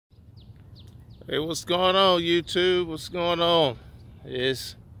Hey, what's going on, YouTube? What's going on?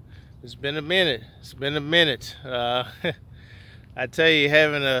 It's been a minute. It's been a minute. I tell you,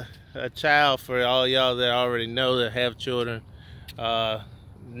 having a child, for all y'all that already know that have children,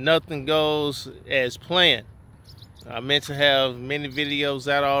 nothing goes as planned. I meant to have many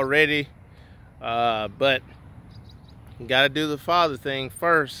videos out already, but gotta do the father thing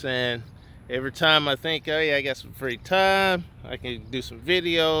first. And every time I think, oh yeah, I got some free time, I can do some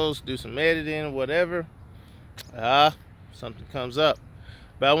videos, do some editing, whatever, something comes up.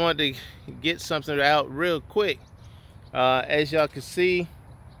 But I wanted to get something out real quick. As y'all can see,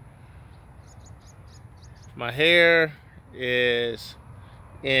 my hair is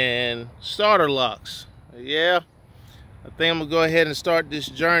in starter locks. Yeah, I think I'm gonna go ahead and start this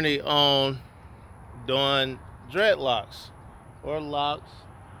journey on doing dreadlocks, or locks,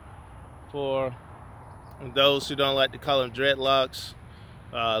 for those who don't like to call them dreadlocks,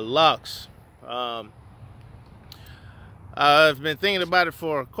 locks. I've been thinking about it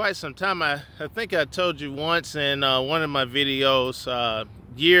for quite some time. I think I told you once in one of my videos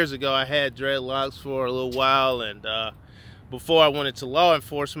years ago, I had dreadlocks for a little while, and before I went into law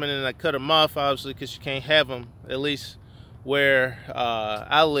enforcement, and I cut them off, obviously, because you can't have them, at least where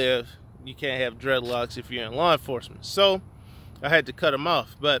I live, you can't have dreadlocks if you're in law enforcement. So I had to cut them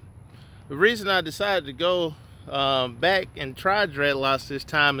off. But the reason I decided to go back and try dreadlocks this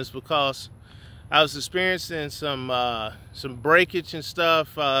time is because I was experiencing some breakage and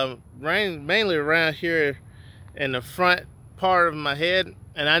stuff, mainly around here in the front part of my head,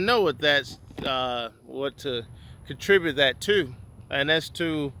 and I know what that's what to contribute that to, and that's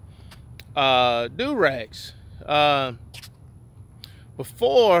to do-rags.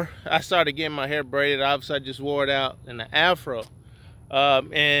 Before I started getting my hair braided, obviously I just wore it out in the afro.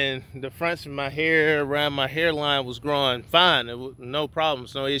 And the fronts of my hair around my hairline was growing fine. There was no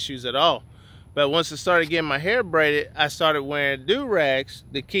problems, no issues at all. But once I started getting my hair braided, I started wearing do-rags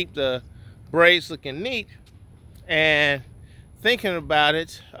to keep the braids looking neat. And thinking about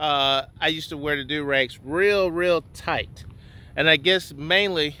it, I used to wear the do-rags real tight. And I guess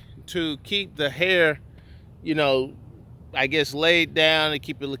mainly to keep the hair, you know, I guess laid down and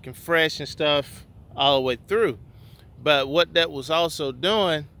keep it looking fresh and stuff all the way through. But what that was also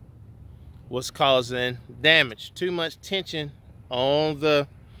doing was causing damage. Too much tension on the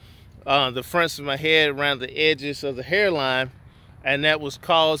fronts of my head, around the edges of the hairline, and that was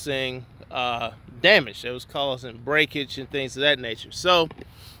causing damage. That was causing breakage and things of that nature. So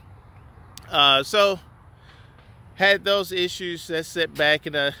had those issues, that setback,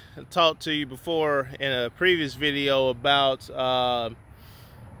 and I talked to you before in a previous video about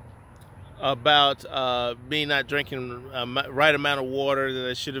me not drinking right amount of water that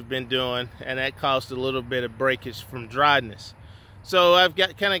I should have been doing, and that caused a little bit of breakage from dryness. So I've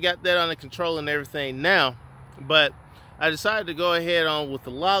kind of got that under control and everything now, but I decided to go ahead on with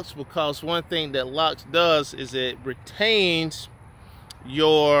the locks, because one thing that locks does is it retains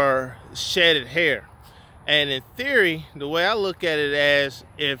your shedded hair. And in theory, the way I look at it, as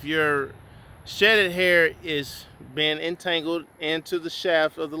if your shedded hair is being entangled into the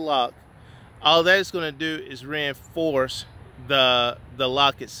shaft of the lock, all that's going to do is reinforce the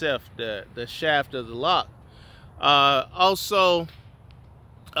lock itself, the shaft of the lock. Also,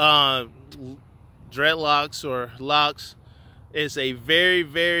 dreadlocks or locks is a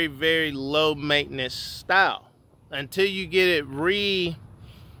very low maintenance style. Until you get it re-twisted,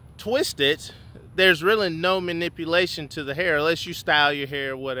 there's really no manipulation to the hair, unless you style your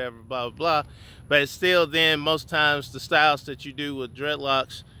hair or whatever, blah blah. But still, then most times the styles that you do with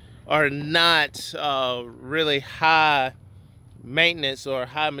dreadlocks are not really high maintenance or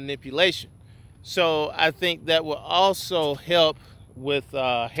high manipulation. So I think that will also help with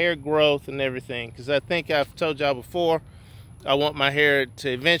hair growth and everything, because I think I've told y'all before, I want my hair to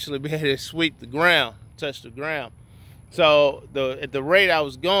eventually be able to sweep the ground, touch the ground. So at the rate I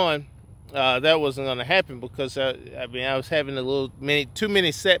was going, that wasn't going to happen, because I was having too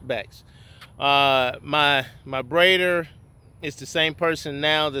many setbacks. My braider is the same person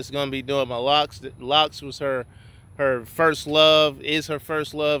now that's going to be doing my locks. Locks was her first love, is her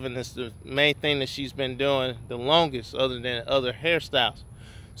first love, and it's the main thing that she's been doing the longest, other than other hairstyles.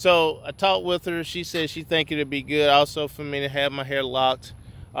 So I talked with her. She said she think it'd be good also for me to have my hair locked.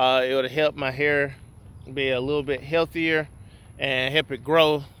 It would help my hair be a little bit healthier and help it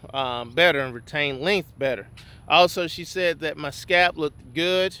grow better and retain length better. Also, she said that my scalp looked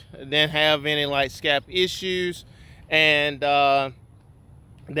good, didn't have any like scalp issues, and that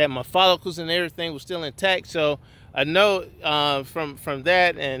my follicles and everything was still intact. So I know from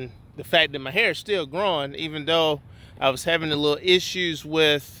that, and the fact that my hair is still growing, even though I was having a little issues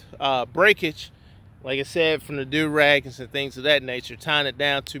with breakage, like I said, from the duwrags and things of that nature, tying it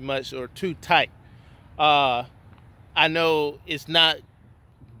down too much or too tight. I know it's not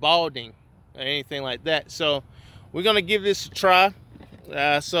balding or anything like that, so we're gonna give this a try.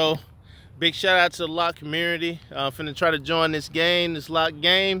 So big shout out to the Loc community. I'm finna try to join this game, this Loc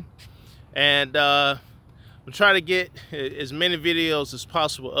game, and we'll try to get as many videos as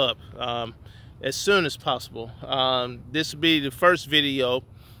possible up as soon as possible. This will be the first video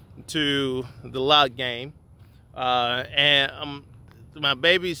to the Loc game, and my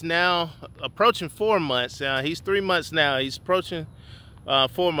baby's now approaching 4 months. He's 3 months now. He's approaching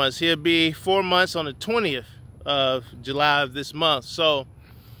 4 months. He'll be 4 months on the 20th of July of this month. So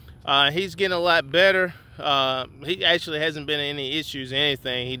he's getting a lot better. He actually hasn't been any issues or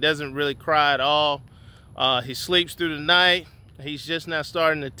anything. He doesn't really cry at all. He sleeps through the night. He's just now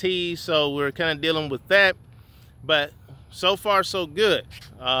starting to tease, so we're kind of dealing with that. But so far, so good.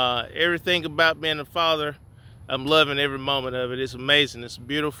 Everything about being a father, I'm loving every moment of it. It's amazing. It's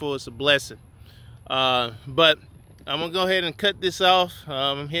beautiful. It's a blessing. But I'm going to go ahead and cut this off.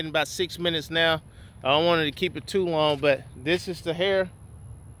 I'm hitting about 6 minutes now. I don't want to keep it too long, but this is the hair.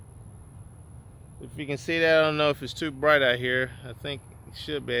 If you can see that, I don't know if it's too bright out here. I think you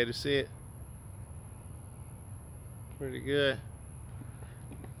should be able to see it. Pretty good.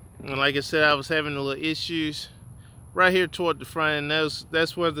 And like I said, I was having a little issues right here toward the front, and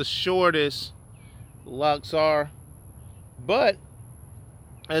that's where the shortest locks are. But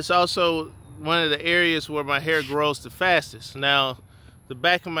it's also one of the areas where my hair grows the fastest. Now, the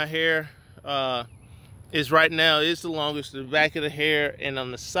back of my hair is right now is the longest, the back of the hair and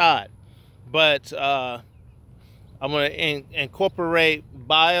on the side. But I'm going to incorporate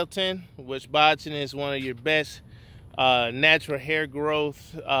biotin, which biotin is one of your best natural hair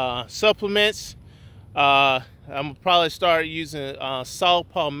growth supplements. I'm gonna probably start using saw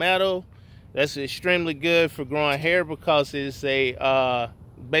palmetto. That's extremely good for growing hair because it's a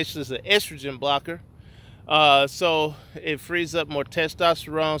basically it's an estrogen blocker. So it frees up more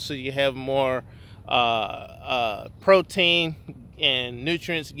testosterone, so you have more protein and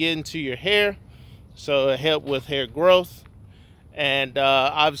nutrients get into your hair, so it helps with hair growth. And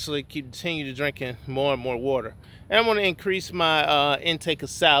obviously continue to drinking more and more water. And I'm going to increase my intake of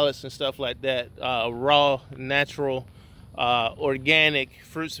salads and stuff like that, raw, natural, organic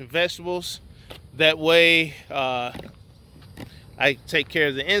fruits and vegetables. That way I take care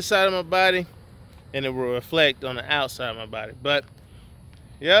of the inside of my body, and it will reflect on the outside of my body. But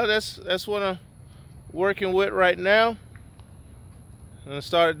yeah, that's what I'm working with right now. I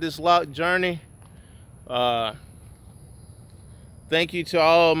started this Loc journey. Thank you to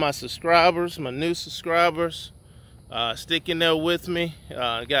all my subscribers, my new subscribers, sticking there with me.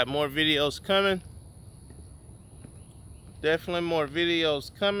 Got more videos coming. Definitely more videos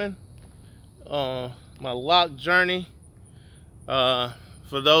coming on my Loc journey. For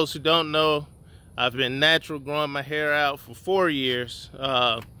those who don't know, I've been natural growing my hair out for 4 years.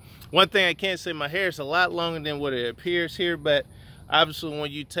 One thing I can't say, my hair is a lot longer than what it appears here, but obviously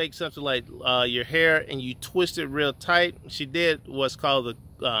when you take something like your hair and you twist it real tight, she did what's called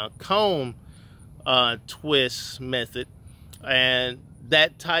the comb twist method, and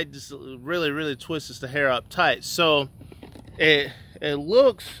that tight just really twists the hair up tight. So it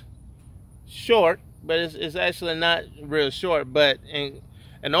looks short, but it's actually not real short. But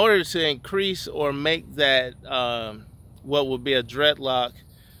in order to increase or make that what would be a dreadlock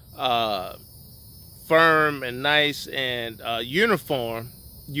firm and nice and uniform,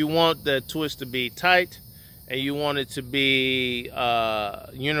 you want the twist to be tight, and you want it to be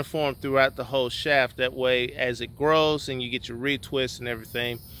uniform throughout the whole shaft. That way, as it grows and you get your retwist and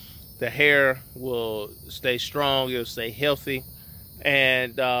everything, the hair will stay strong, it'll stay healthy,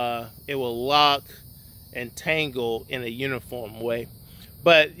 and it will lock and tangle in a uniform way.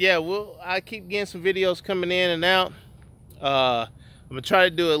 But yeah, I keep getting some videos coming in and out. I'm gonna try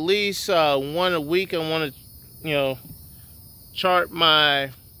to do at least one a week. I want to, chart my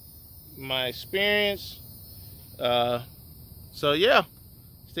experience. So yeah,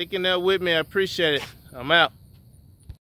 sticking there with me, I appreciate it. I'm out.